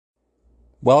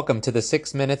Welcome to the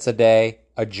 6 Minutes a Day,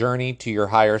 A Journey to Your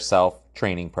Higher Self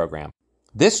training program.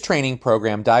 This training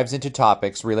program dives into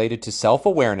topics related to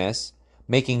self-awareness,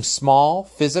 making small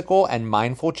physical and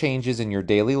mindful changes in your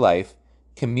daily life,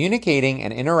 communicating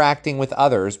and interacting with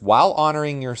others while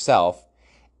honoring yourself,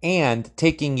 and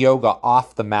taking yoga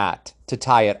off the mat to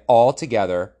tie it all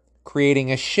together,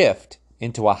 creating a shift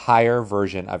into a higher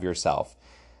version of yourself.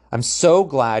 I'm so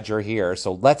glad you're here,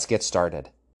 so let's get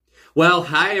started. Well,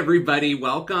 hi everybody.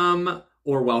 Welcome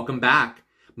or welcome back.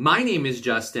 My name is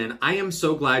Justin. I am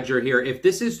so glad you're here. If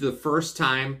this is the first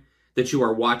time that you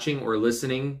are watching or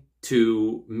listening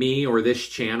to me or this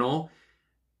channel,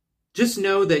 just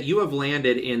know that you have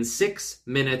landed in 6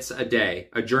 minutes a day,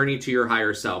 a journey to your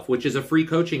higher self, which is a free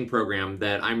coaching program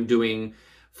that I'm doing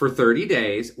for 30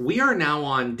 days. We are now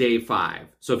on day 5.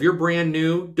 So if you're brand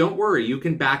new, don't worry. You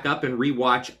can back up and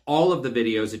rewatch all of the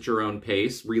videos at your own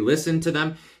pace, re-listen to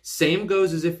them. Same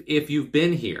goes as if you've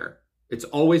been here. It's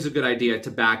always a good idea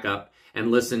to back up and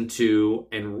listen to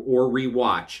or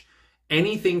rewatch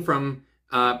anything from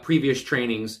previous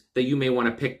trainings that you may want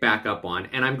to pick back up on.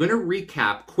 And I'm going to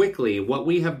recap quickly what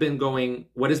has been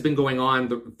going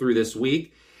on through this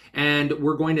week. And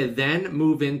we're going to then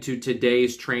move into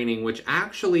today's training, which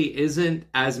actually isn't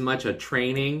as much a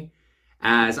training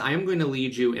as I am going to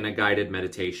lead you in a guided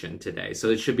meditation today. So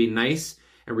it should be nice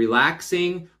and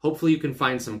relaxing. Hopefully you can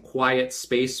find some quiet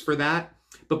space for that.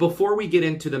 But before we get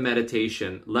into the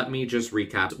meditation, let me just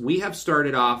recap. We have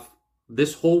started off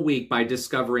this whole week by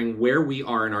discovering where we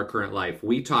are in our current life.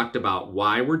 We talked about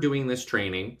why we're doing this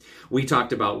training. We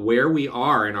talked about where we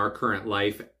are in our current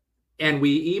life. And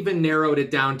we even narrowed it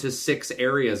down to 6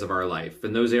 areas of our life.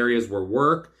 And those areas were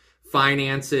work,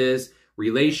 finances,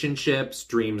 relationships,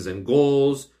 dreams and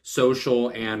goals, social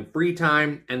and free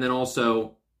time, and then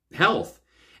also health.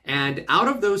 And out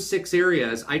of those 6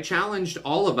 areas, I challenged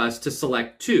all of us to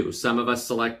select 2. Some of us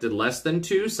selected less than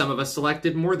 2. Some of us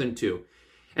selected more than 2.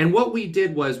 And what we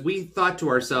did was we thought to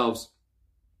ourselves,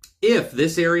 if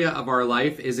this area of our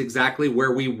life is exactly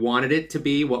where we wanted it to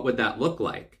be, what would that look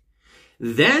like?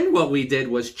 Then what we did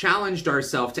was challenged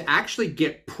ourselves to actually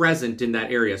get present in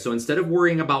that area. So instead of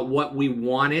worrying about what we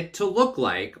want it to look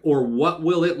like or what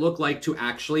will it look like to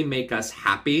actually make us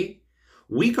happy,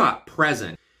 we got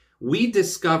present. We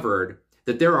discovered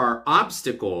that there are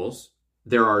obstacles,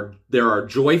 there are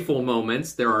joyful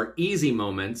moments, there are easy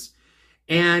moments,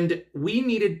 and we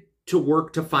needed to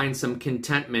work to find some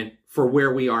contentment for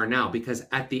where we are now, because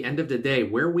at the end of the day,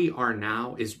 where we are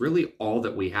now is really all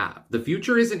that we have. The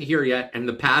future isn't here yet, and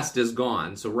the past is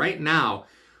gone. So right now,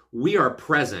 we are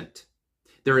present.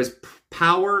 There is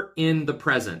power in the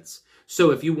presence.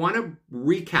 So if you want to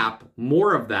recap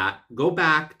more of that, go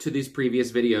back to these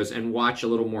previous videos and watch a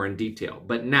little more in detail.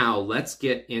 But now let's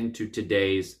get into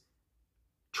today's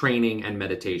training and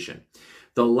meditation.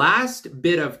 The last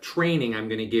bit of training I'm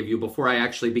going to give you before I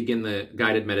actually begin the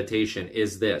guided meditation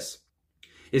is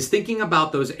thinking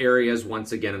about those areas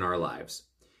once again in our lives.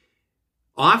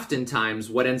 Oftentimes,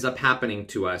 what ends up happening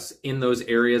to us in those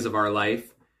areas of our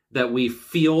life that we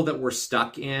feel that we're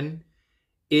stuck in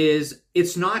is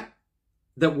it's not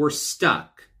that we're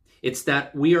stuck. It's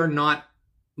that we are not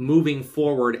moving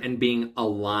forward and being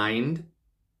aligned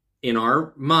in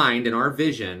our mind, in our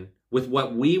vision, with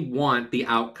what we want the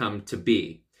outcome to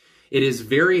be. It is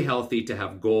very healthy to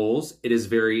have goals. It is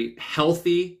very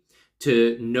healthy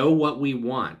to know what we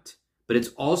want, but it's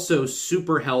also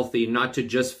super healthy not to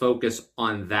just focus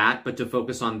on that, but to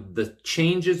focus on the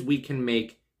changes we can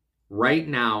make right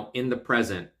now in the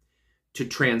present to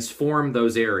transform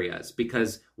those areas,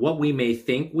 because what we may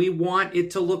think we want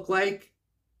it to look like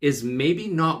is maybe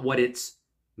not what it's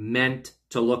meant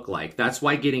to look like. That's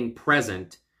why getting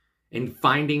present and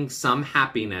finding some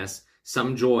happiness,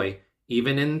 some joy,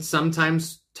 even in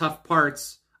sometimes tough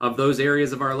parts of those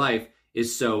areas of our life,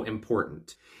 is so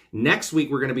important. Next week,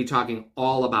 we're going to be talking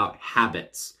all about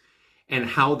habits and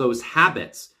how those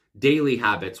habits, daily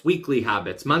habits, weekly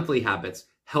habits, monthly habits,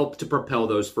 help to propel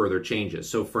those further changes.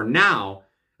 So for now,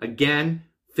 again,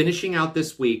 finishing out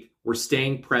this week, we're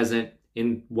staying present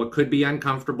in what could be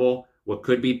uncomfortable, what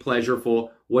could be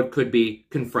pleasurable, what could be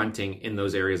confronting in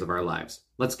those areas of our lives.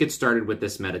 Let's get started with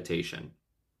this meditation.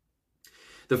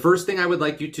 The first thing I would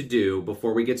like you to do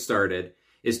before we get started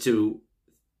is to,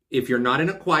 if you're not in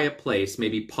a quiet place,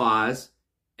 maybe pause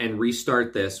and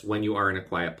restart this when you are in a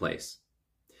quiet place.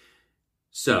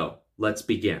 So let's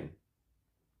begin.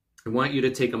 I want you to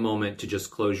take a moment to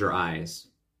just close your eyes.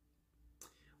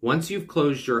 Once you've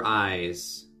closed your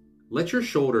eyes, let your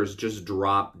shoulders just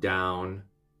drop down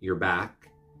your back.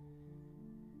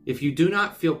 If you do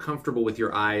not feel comfortable with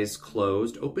your eyes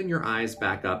closed, open your eyes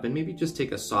back up and maybe just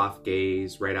take a soft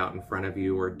gaze right out in front of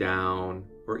you or down,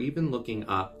 or even looking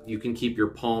up. You can keep your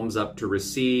palms up to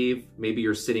receive. Maybe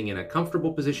you're sitting in a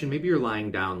comfortable position. Maybe you're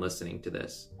lying down listening to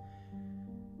this.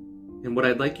 And what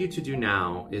I'd like you to do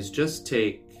now is just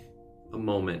take a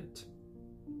moment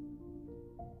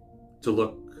to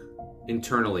look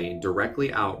internally,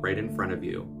 directly out right in front of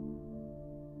you,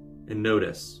 and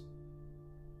notice.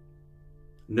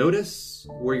 Notice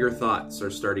where your thoughts are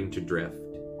starting to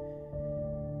drift.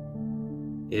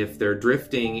 If they're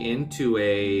drifting into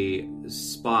a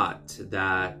spot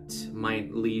that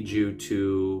might lead you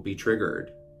to be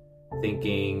triggered,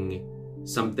 thinking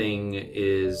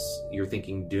you're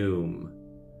thinking doom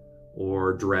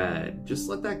or dread, just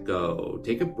let that go.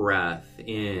 Take a breath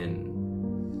in.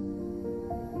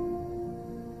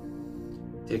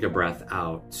 Take a breath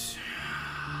out.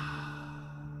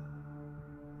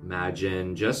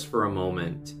 Imagine just for a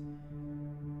moment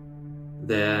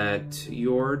that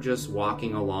you're just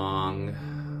walking along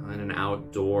in an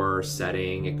outdoor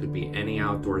setting. It could be any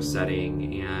outdoor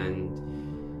setting,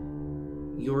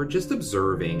 and you're just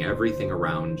observing everything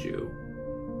around you.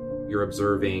 You're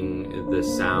observing the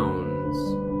sounds,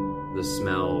 the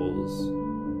smells.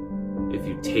 If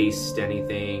you taste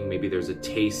anything, maybe there's a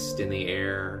taste in the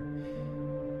air.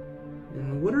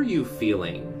 And what are you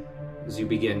feeling as you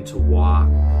begin to walk,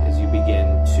 as you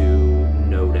begin to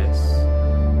notice?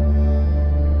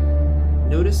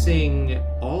 Noticing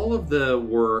all of the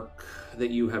work that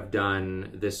you have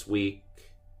done this week,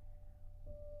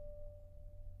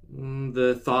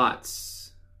 the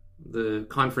thoughts, the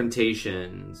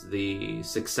confrontations, the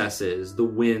successes, the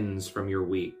wins from your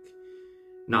week,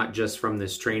 not just from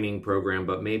this training program,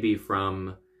 but maybe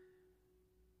from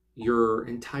your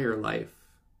entire life.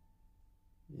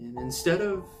 And instead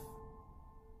of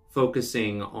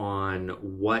focusing on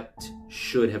what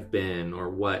should have been or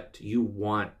what you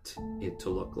want it to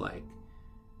look like,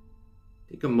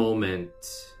 take a moment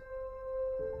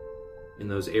in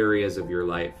those areas of your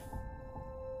life.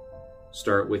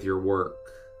 Start with your work.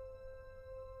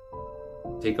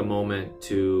 Take a moment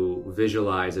to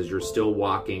visualize, as you're still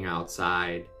walking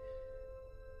outside,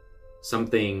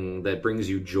 something that brings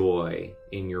you joy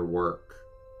in your work.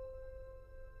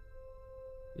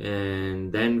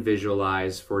 And then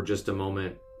visualize for just a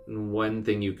moment one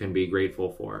thing you can be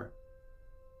grateful for.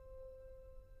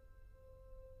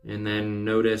 And then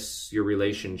notice your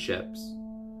relationships.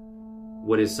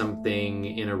 What is something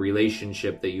in a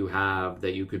relationship that you have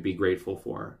that you could be grateful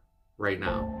for right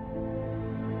now?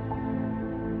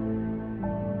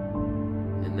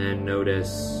 And then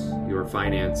notice your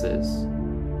finances.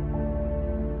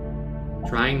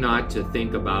 Trying not to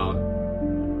think about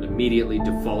immediately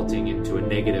defaulting into a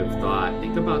negative thought.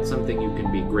 Think about something you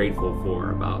can be grateful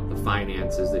for about the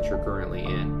finances that you're currently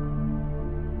in.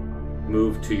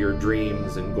 Move to your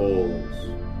dreams and goals.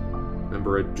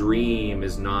 Remember, a dream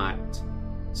is not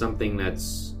something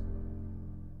that's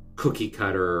cookie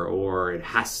cutter, or it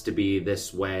has to be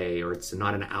this way, or it's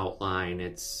not an outline.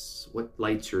 It's what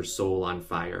lights your soul on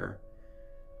fire.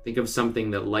 Think of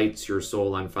something that lights your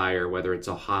soul on fire, whether it's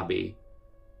a hobby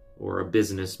or a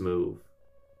business move,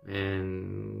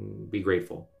 and be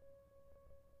grateful.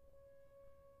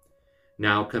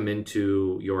 Now come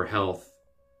into your health.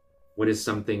 What is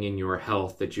something in your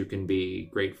health that you can be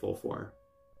grateful for?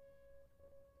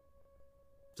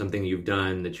 Something you've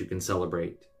done that you can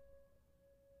celebrate.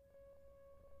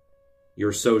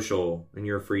 Your social and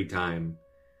your free time.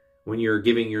 When you're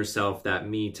giving yourself that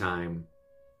me time,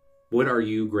 what are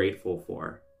you grateful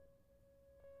for?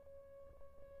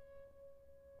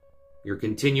 You're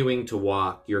continuing to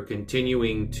walk. You're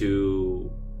continuing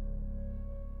to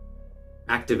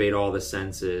activate all the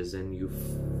senses, and you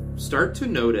start to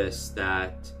notice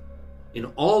that in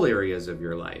all areas of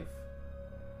your life,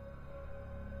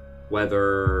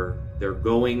 whether they're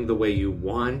going the way you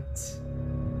want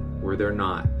or they're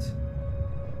not,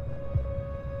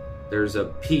 there's a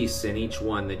piece in each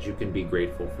one that you can be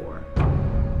grateful for.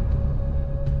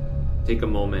 Take a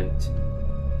moment.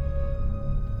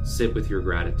 Sit with your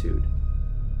gratitude.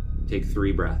 Take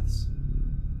 3 breaths.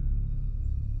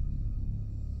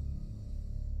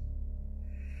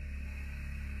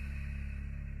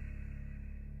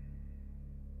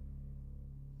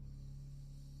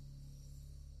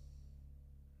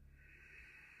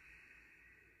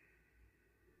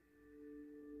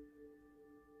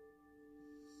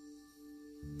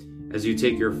 As you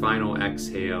take your final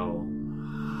exhale,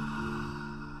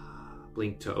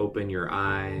 blink to open your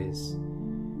eyes.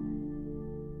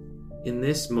 In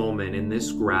this moment, in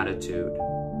this gratitude,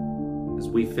 as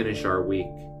we finish our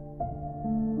week,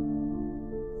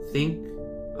 think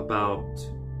about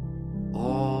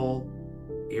all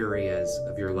areas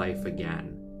of your life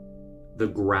again. The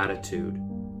gratitude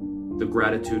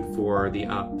for the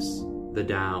ups, the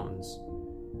downs.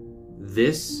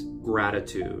 This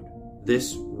gratitude,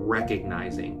 this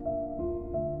recognizing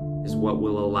is what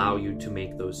will allow you to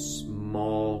make those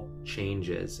small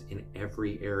changes in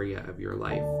every area of your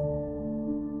life.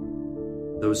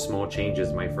 Those small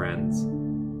changes, my friends,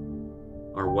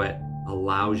 are what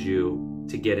allows you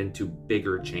to get into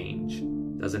bigger change.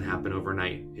 It doesn't happen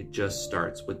overnight. It just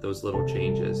starts with those little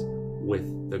changes,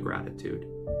 with the gratitude.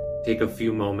 Take a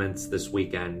few moments this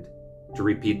weekend to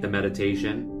repeat the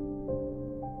meditation,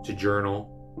 to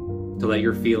journal, to let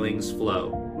your feelings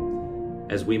flow.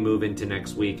 As we move into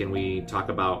next week and we talk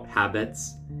about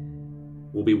habits,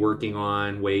 we'll be working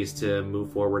on ways to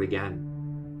move forward again.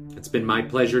 It's been my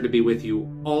pleasure to be with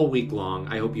you all week long.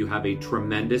 I hope you have a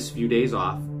tremendous few days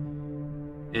off.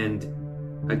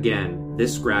 And again,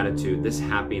 this gratitude, this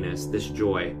happiness, this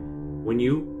joy, when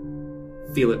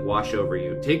you feel it wash over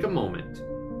you, take a moment.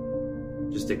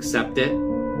 Just accept it,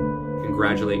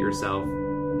 congratulate yourself,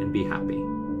 and be happy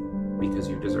because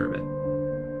you deserve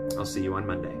it. I'll see you on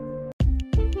Monday.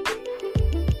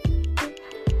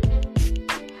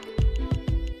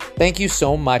 Thank you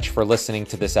so much for listening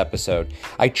to this episode.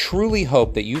 I truly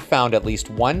hope that you found at least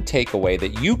one takeaway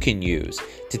that you can use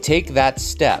to take that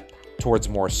step towards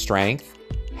more strength,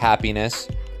 happiness,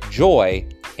 joy,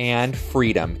 and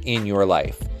freedom in your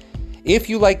life. If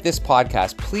you like this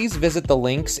podcast, please visit the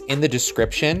links in the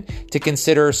description to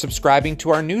consider subscribing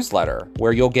to our newsletter,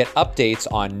 where you'll get updates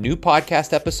on new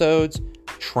podcast episodes,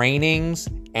 trainings,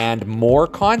 and more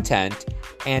content,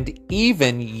 and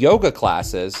even yoga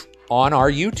classes on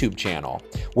our YouTube channel,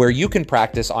 where you can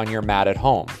practice on your mat at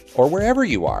home or wherever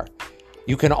you are.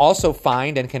 You can also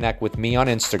find and connect with me on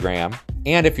Instagram.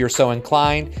 And if you're so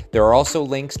inclined, there are also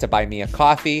links to buy me a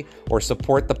coffee or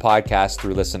support the podcast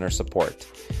through listener support.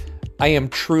 I am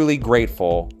truly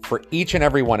grateful for each and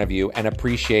every one of you and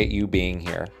appreciate you being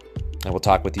here. I will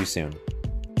talk with you soon.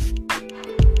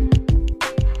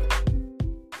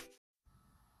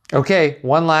 Okay,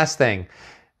 one last thing.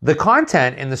 The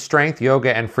content in the Strength,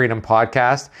 Yoga, and Freedom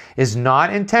podcast is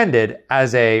not intended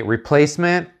as a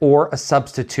replacement or a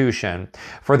substitution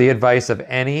for the advice of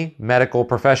any medical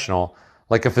professional,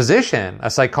 like a physician, a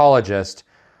psychologist,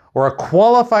 or a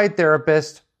qualified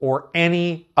therapist, or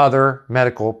any other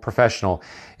medical professional.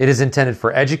 It is intended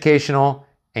for educational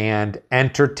and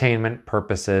entertainment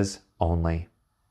purposes only.